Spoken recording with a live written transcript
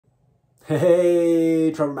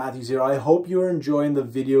Hey, Trevor Matthews here. I hope you're enjoying the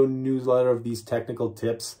video newsletter of these technical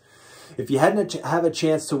tips. If you hadn't have a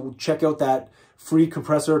chance to check out that free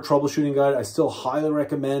compressor troubleshooting guide, I still highly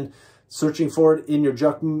recommend searching for it in your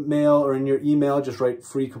junk mail or in your email. Just write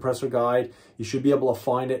free compressor guide. You should be able to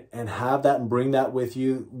find it and have that and bring that with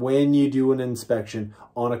you when you do an inspection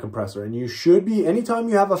on a compressor. And you should be, anytime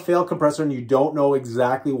you have a failed compressor and you don't know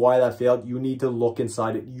exactly why that failed, you need to look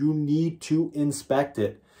inside it. You need to inspect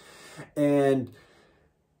it. And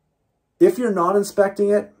if you're not inspecting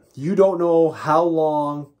it, you don't know how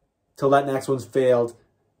long till that next one's failed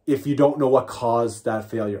if you don't know what caused that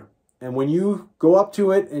failure. And when you go up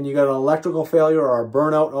to it and you got an electrical failure or a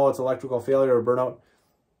burnout, oh, it's electrical failure or burnout,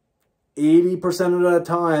 80% of the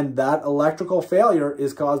time, that electrical failure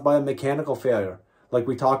is caused by a mechanical failure. Like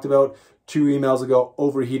we talked about 2 emails ago,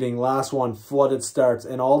 overheating, last one, flooded starts,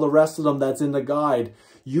 and all the rest of them that's in the guide.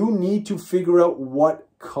 You need to figure out what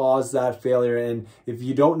caused that failure. And if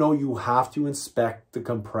you don't know, you have to inspect the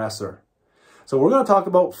compressor. So we're going to talk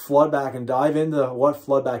about floodback and dive into what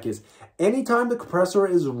floodback is. Anytime the compressor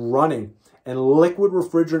is running and liquid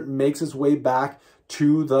refrigerant makes its way back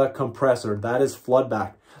to the compressor, that is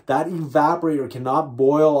floodback. That evaporator cannot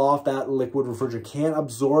boil off that liquid refrigerant, can't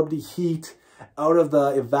absorb the heat out of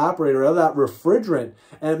the evaporator, out of that refrigerant,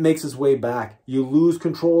 and it makes its way back. You lose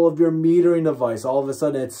control of your metering device. All of a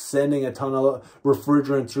sudden, it's sending a ton of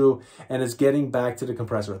refrigerant through, and it's getting back to the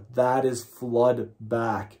compressor. That is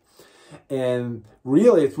floodback. And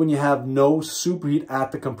really, it's when you have no superheat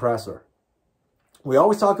at the compressor. We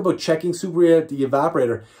always talk about checking superheat at the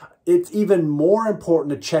evaporator. It's even more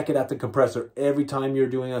important to check it at the compressor every time you're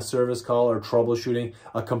doing a service call or troubleshooting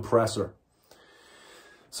a compressor.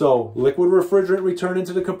 So liquid refrigerant return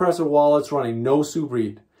into the compressor while it's running, no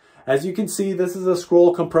superheat. As you can see, this is a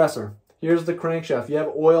scroll compressor. Here's the crankshaft. You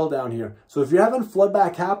have oil down here. So if you're having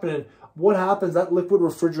floodback happening, what happens? That liquid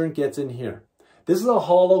refrigerant gets in here. This is a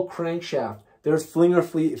hollow crankshaft. There's flinger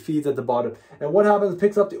feeds at the bottom. And what happens? It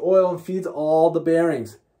picks up the oil and feeds all the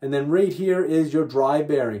bearings. And then right here is your drive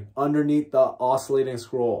bearing underneath the oscillating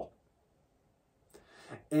scroll.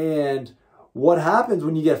 And what happens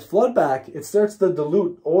when you get floodback, it starts to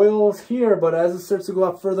dilute. Oil's here, but as it starts to go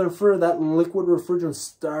up further and further, that liquid refrigerant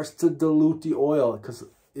starts to dilute the oil because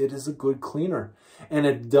it is a good cleaner. And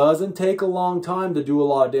it doesn't take a long time to do a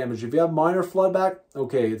lot of damage. If you have minor floodback,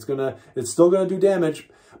 okay, it's still gonna do damage.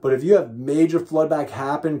 But if you have major floodback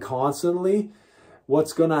happen constantly,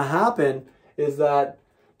 what's gonna happen is that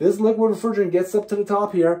this liquid refrigerant gets up to the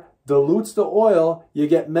top here, dilutes the oil, you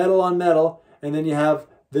get metal on metal, and then you have,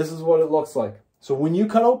 this is what it looks like. So when you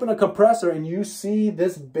cut open a compressor and you see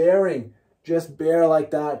this bearing just bare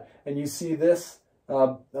like that, and you see this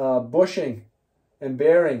bushing and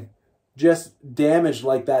bearing just damaged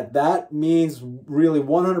like that, that means really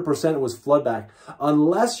 100% it was floodback.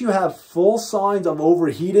 Unless you have full signs of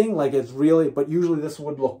overheating, like it's really, but usually this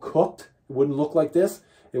would look cooked. It wouldn't look like this.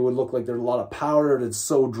 It would look like there's a lot of powder that's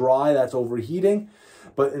so dry that's overheating.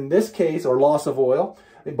 But in this case, or loss of oil,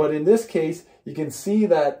 but in this case, you can see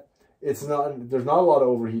that there's not a lot of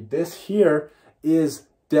overheat. This here is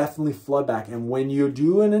definitely floodback. And when you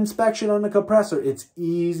do an inspection on the compressor, it's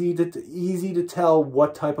easy to tell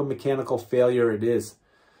what type of mechanical failure it is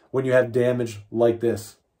when you have damage like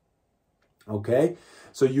this. Okay?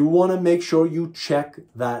 So you want to make sure you check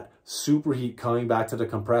that superheat coming back to the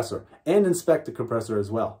compressor and inspect the compressor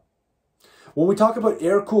as well. When we talk about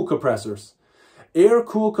air-cooled compressors,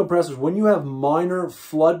 when you have minor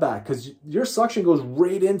floodback, because your suction goes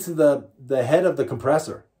right into the head of the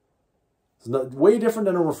compressor. It's way different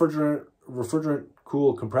than a refrigerant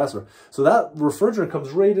cooled compressor. So that refrigerant comes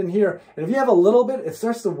right in here. And if you have a little bit, it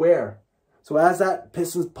starts to wear. So as that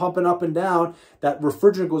piston's pumping up and down, that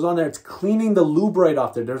refrigerant goes on there. It's cleaning the lube right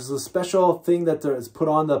off there. There's a special thing that is put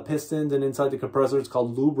on the pistons and inside the compressor. It's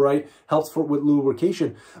called lube right. Helps with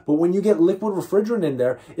lubrication. But when you get liquid refrigerant in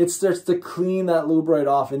there, it starts to clean that lube right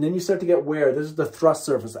off. And then you start to get wear. This is the thrust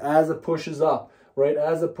surface. As it pushes up, right?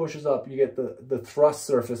 As it pushes up, you get the thrust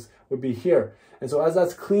surface would be here. And so as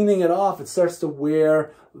that's cleaning it off, it starts to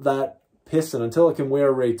wear that piston until it can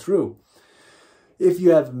wear right through. If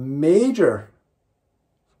you have major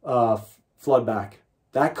floodback,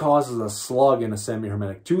 that causes a slug in a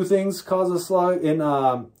semi-hermetic. 2 things cause a slug in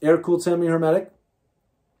air-cooled semi-hermetic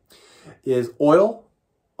is oil,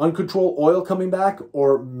 uncontrolled oil coming back,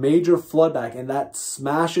 or major floodback, and that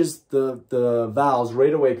smashes the valves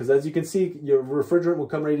right away. Because as you can see, your refrigerant will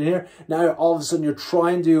come right in here. Now all of a sudden you're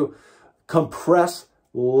trying to compress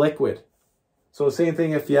liquid. So same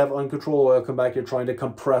thing if you have uncontrolled oil come back, you're trying to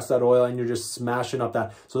compress that oil and you're just smashing up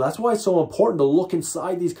that. So that's why it's so important to look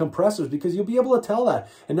inside these compressors, because you'll be able to tell that.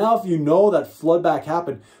 And now if you know that floodback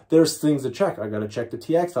happened, there's things to check. I got to check the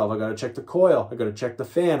TX valve. I got to check the coil. I got to check the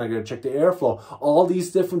fan. I got to check the airflow. All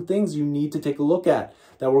these different things you need to take a look at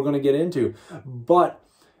that we're going to get into. But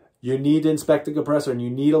you need to inspect the compressor and you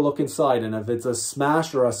need to look inside. And if it's a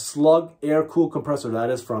smashed or a slug air-cooled compressor, that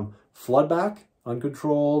is from floodback,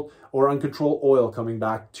 uncontrolled, or uncontrolled oil coming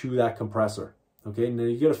back to that compressor. Okay, now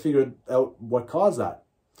you got to figure out what caused that.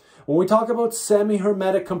 When we talk about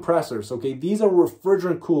semi-hermetic compressors, okay, these are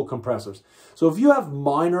refrigerant cooled compressors. So if you have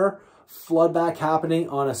minor floodback happening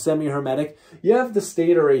on a semi-hermetic, you have the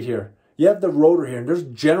stator right here. You have the rotor here, and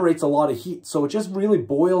it generates a lot of heat. So it just really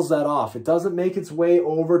boils that off. It doesn't make its way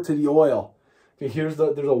over to the oil. Okay, there's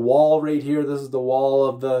a wall right here. This is the wall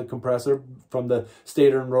of the compressor from the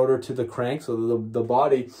stator and rotor to the crank, so the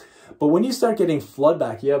body. But when you start getting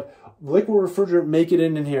floodback, you have liquid refrigerant make it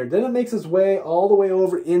in here. Then it makes its way all the way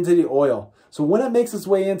over into the oil. So when it makes its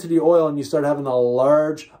way into the oil and you start having a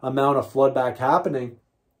large amount of floodback happening,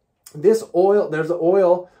 this oil, there's the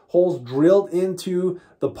oil holes drilled into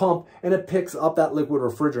the pump and it picks up that liquid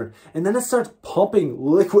refrigerant. And then it starts pumping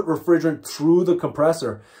liquid refrigerant through the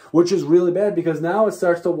compressor, which is really bad because now it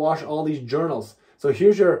starts to wash all these journals. So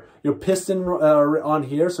here's your piston on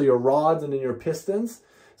here, so your rods and then your pistons.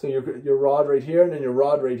 So your rod right here and then your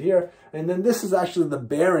rod right here. And then this is actually the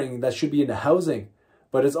bearing that should be in the housing,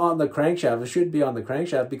 but it's on the crankshaft. It should be on the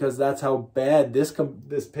crankshaft because that's how bad this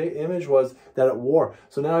image was that it wore.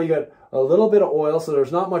 So now you got a little bit of oil, so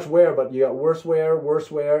there's not much wear, but you got worse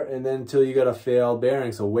wear, and then until you got a failed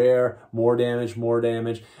bearing. So wear, more damage,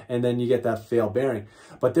 and then you get that failed bearing.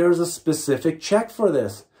 But there's a specific check for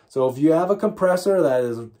this. So if you have a compressor that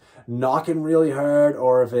is knocking really hard,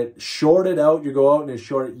 or if it shorted out, you go out and it's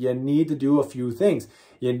shorted, you need to do a few things.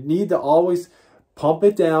 You need to always pump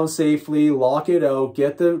it down safely, lock it out,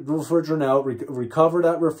 get the refrigerant out, recover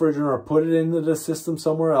that refrigerant or put it into the system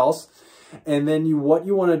somewhere else. And then what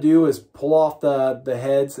you want to do is pull off the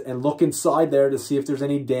heads and look inside there to see if there's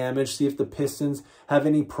any damage, see if the pistons have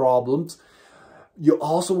any problems. You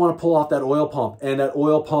also want to pull off that oil pump and that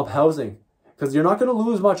oil pump housing, because you're not going to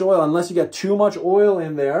lose much oil unless you get too much oil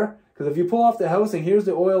in there. Because if you pull off the housing, here's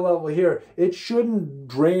the oil level here. It shouldn't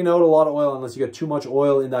drain out a lot of oil unless you get too much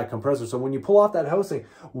oil in that compressor. So when you pull off that housing,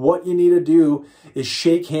 what you need to do is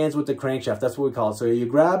shake hands with the crankshaft. That's what we call it. So you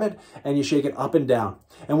grab it and you shake it up and down.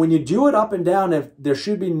 And when you do it up and down, if there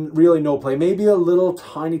should be really no play, maybe a little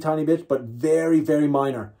tiny bit, but very, very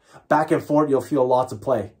minor. Back and forth, you'll feel lots of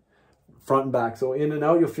play. Front and back. So in and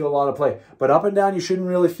out, you'll feel a lot of play. But up and down, you shouldn't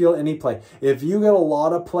really feel any play. If you get a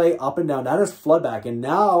lot of play up and down, that is floodback. And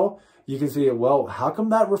now you can see, well, how come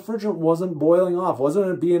that refrigerant wasn't boiling off? Wasn't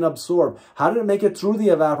it being absorbed? How did it make it through the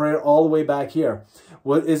evaporator all the way back here?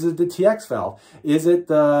 What is it? The TX valve? Is it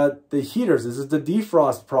the heaters? Is it the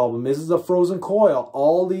defrost problem? Is it the frozen coil?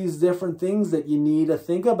 All these different things that you need to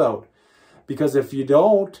think about. Because if you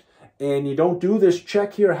don't, and you don't do this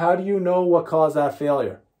check here, how do you know what caused that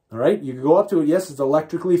failure? All right, you can go up to it. Yes, it's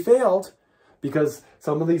electrically failed because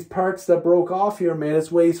some of these parts that broke off here made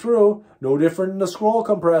its way through. No different than the scroll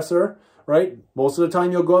compressor, right? Most of the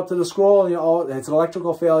time you'll go up to the scroll and oh, it's an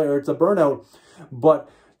electrical failure, it's a burnout. But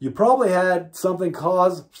you probably had something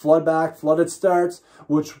cause floodback, flooded starts,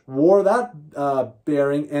 which wore that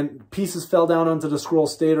bearing and pieces fell down onto the scroll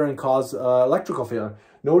stator and caused electrical failure.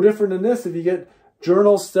 No different than this. If you get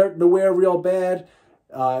journals starting to wear real bad,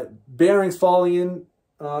 bearings falling in,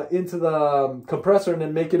 into the compressor and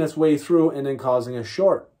then making its way through and then causing a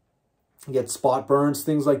short. You get spot burns,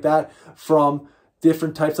 things like that from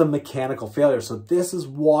different types of mechanical failure. So this is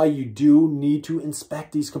why you do need to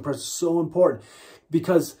inspect these compressors. So important,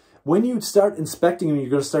 because when you start inspecting them,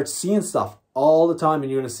 you're going to start seeing stuff all the time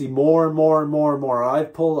and you're going to see more and more and more and more.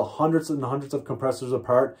 I've pulled hundreds and hundreds of compressors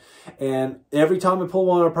apart, and every time I pull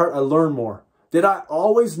one apart, I learn more. Did I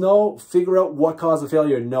always figure out what caused the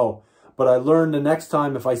failure? No. But I learned the next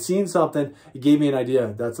time, if I seen something, it gave me an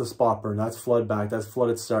idea. That's a spot burn, that's floodback, that's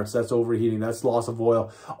flooded starts, that's overheating, that's loss of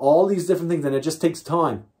oil. All these different things, and it just takes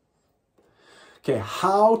time. Okay,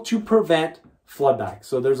 how to prevent floodback.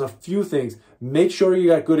 So there's a few things. Make sure you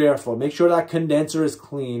got good airflow. Make sure that condenser is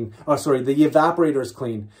clean. Oh, sorry, the evaporator is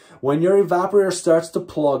clean. When your evaporator starts to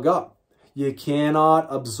plug up, you cannot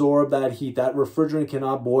absorb that heat. That refrigerant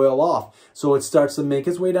cannot boil off. So it starts to make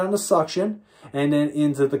its way down to suction and then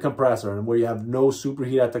into the compressor, and where you have no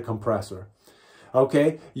superheat at the compressor.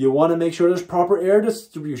 Okay, you want to make sure there's proper air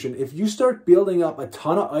distribution. If you start building up a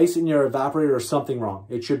ton of ice in your evaporator, there's something wrong.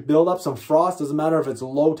 It should build up some frost. Doesn't matter if it's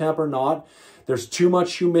low temp or not. There's too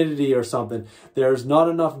much humidity or something. There's not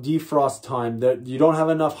enough defrost time. That you don't have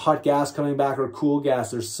enough hot gas coming back or cool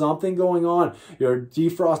gas. There's something going on. Your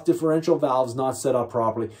defrost differential valve's not set up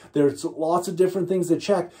properly. There's lots of different things to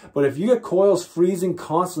check. But if you get coils freezing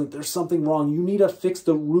constantly, there's something wrong. You need to fix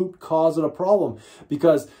the root cause of the problem,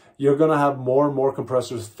 because you're going to have more and more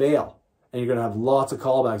compressors fail, and you're going to have lots of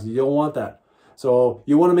callbacks. You don't want that. So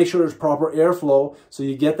you want to make sure there's proper airflow. So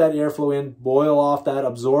you get that airflow in, boil off that,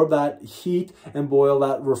 absorb that heat, and boil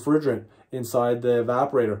that refrigerant inside the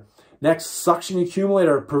evaporator. Next, suction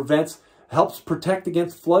accumulator helps protect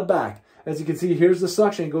against floodback. As you can see, here's the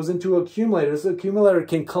suction. It goes into an accumulator. This accumulator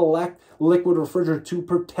can collect liquid refrigerant to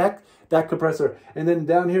protect that compressor. And then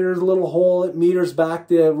down here, there's a little hole. It meters back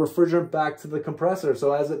the refrigerant back to the compressor.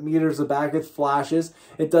 So as it meters it back, it flashes.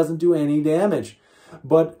 It doesn't do any damage.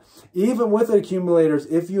 But even with accumulators,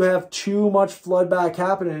 if you have too much floodback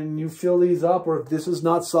happening and you fill these up, or if this is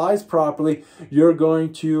not sized properly, you're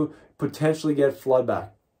going to potentially get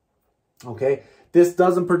floodback. Okay? This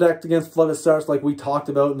doesn't protect against flooded starts like we talked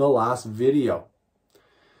about in the last video.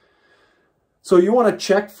 So you want to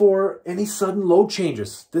check for any sudden load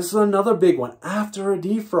changes. This is another big one. After a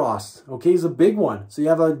defrost, okay, is a big one. So you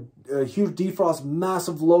have a huge defrost,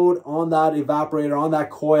 massive load on that evaporator, on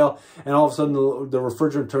that coil, and all of a sudden the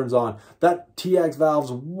refrigerant turns on. That TX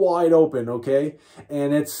valve's wide open, okay?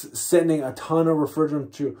 And it's sending a ton of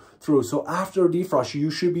refrigerant through. So after a defrost,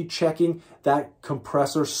 you should be checking that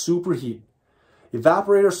compressor superheat.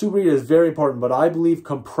 Evaporator superheat is very important, but I believe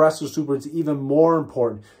compressor superheat is even more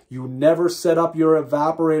important. You never set up your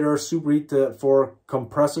evaporator superheat for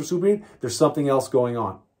compressor superheat. There's something else going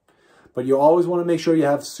on. But you always want to make sure you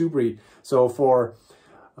have superheat. So for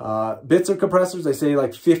Bitzer compressors, they say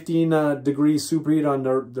like 15 degrees superheat on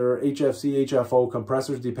their HFC, HFO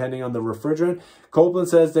compressors, depending on the refrigerant. Copeland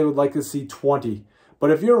says they would like to see 20.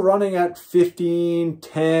 But if you're running at 15,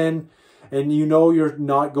 10, and you know you're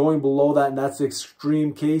not going below that, and that's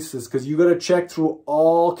extreme cases, because you got to check through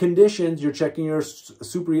all conditions. You're checking your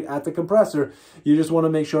superheat at the compressor. You just want to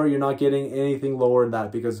make sure you're not getting anything lower than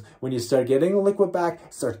that, because when you start getting the liquid back,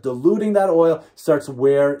 starts diluting that oil, starts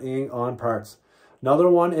wearing on parts. Another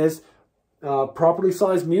one is properly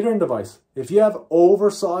sized metering device. If you have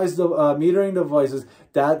oversized metering devices,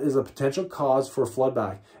 that is a potential cause for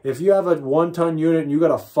floodback. If you have a 1-ton unit and you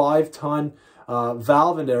got a 5-ton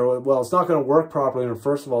valve in there, well, it's not going to work properly. And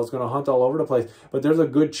first of all, it's going to hunt all over the place. But there's a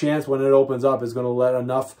good chance when it opens up, it's going to let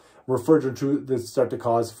enough refrigerant through to start to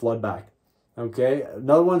cause floodback. Okay,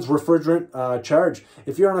 another one's refrigerant charge.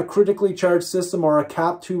 If you're on a critically charged system or a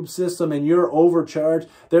cap tube system and you're overcharged,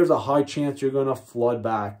 there's a high chance you're going to flood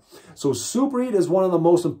back. So superheat is one of the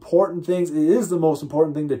most important things. It is the most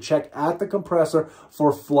important thing to check at the compressor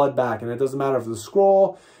for flood back. And it doesn't matter if it's a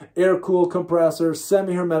scroll, air-cooled compressor,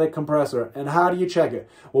 semi-hermetic compressor. And how do you check it?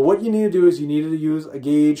 Well, what you need to do is you need to use a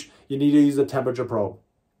gauge. You need to use a temperature probe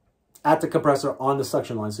at the compressor on the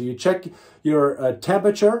suction line. So you check your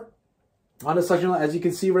temperature on the suction line. As you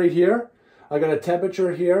can see right here, I got a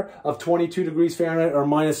temperature here of 22 degrees Fahrenheit or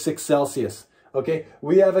 -6 Celsius. Okay,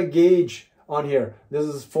 we have a gauge on here. This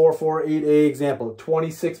is 448A example,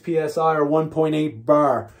 26 PSI or 1.8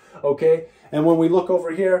 bar. Okay, and when we look over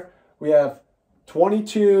here, we have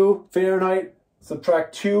 22 Fahrenheit,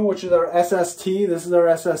 subtract 2, which is our SST. This is our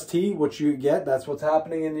SST, which you get. That's what's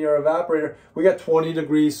happening in your evaporator. We got 20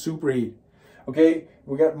 degrees superheat. Okay,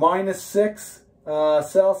 we got -6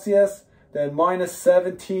 Celsius. Then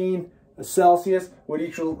 -17 Celsius would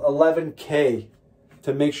equal 11K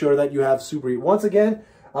to make sure that you have superheat. Once again,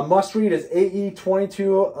 a must read is AE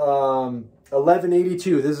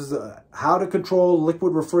 221182. This is how to control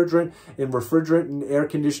liquid refrigerant in refrigerant and air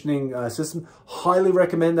conditioning system. Highly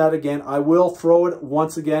recommend that again. I will throw it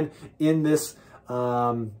once again in this,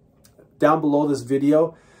 down below this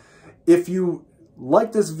video. If you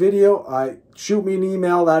like this video, shoot me an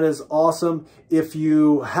email. That is awesome. If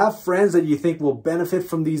you have friends that you think will benefit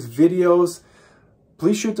from these videos,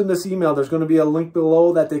 please shoot them this email. There's going to be a link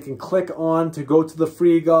below that they can click on to go to the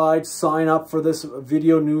free guide, sign up for this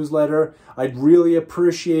video newsletter. I'd really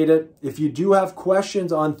appreciate it. If you do have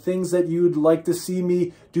questions on things that you'd like to see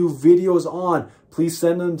me do videos on, please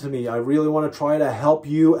send them to me. I really want to try to help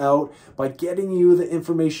you out by getting you the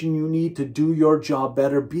information you need to do your job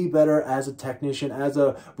better, be better as a technician, as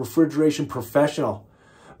a refrigeration professional.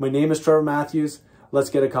 My name is Trevor Matthews. Let's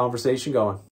get a conversation going.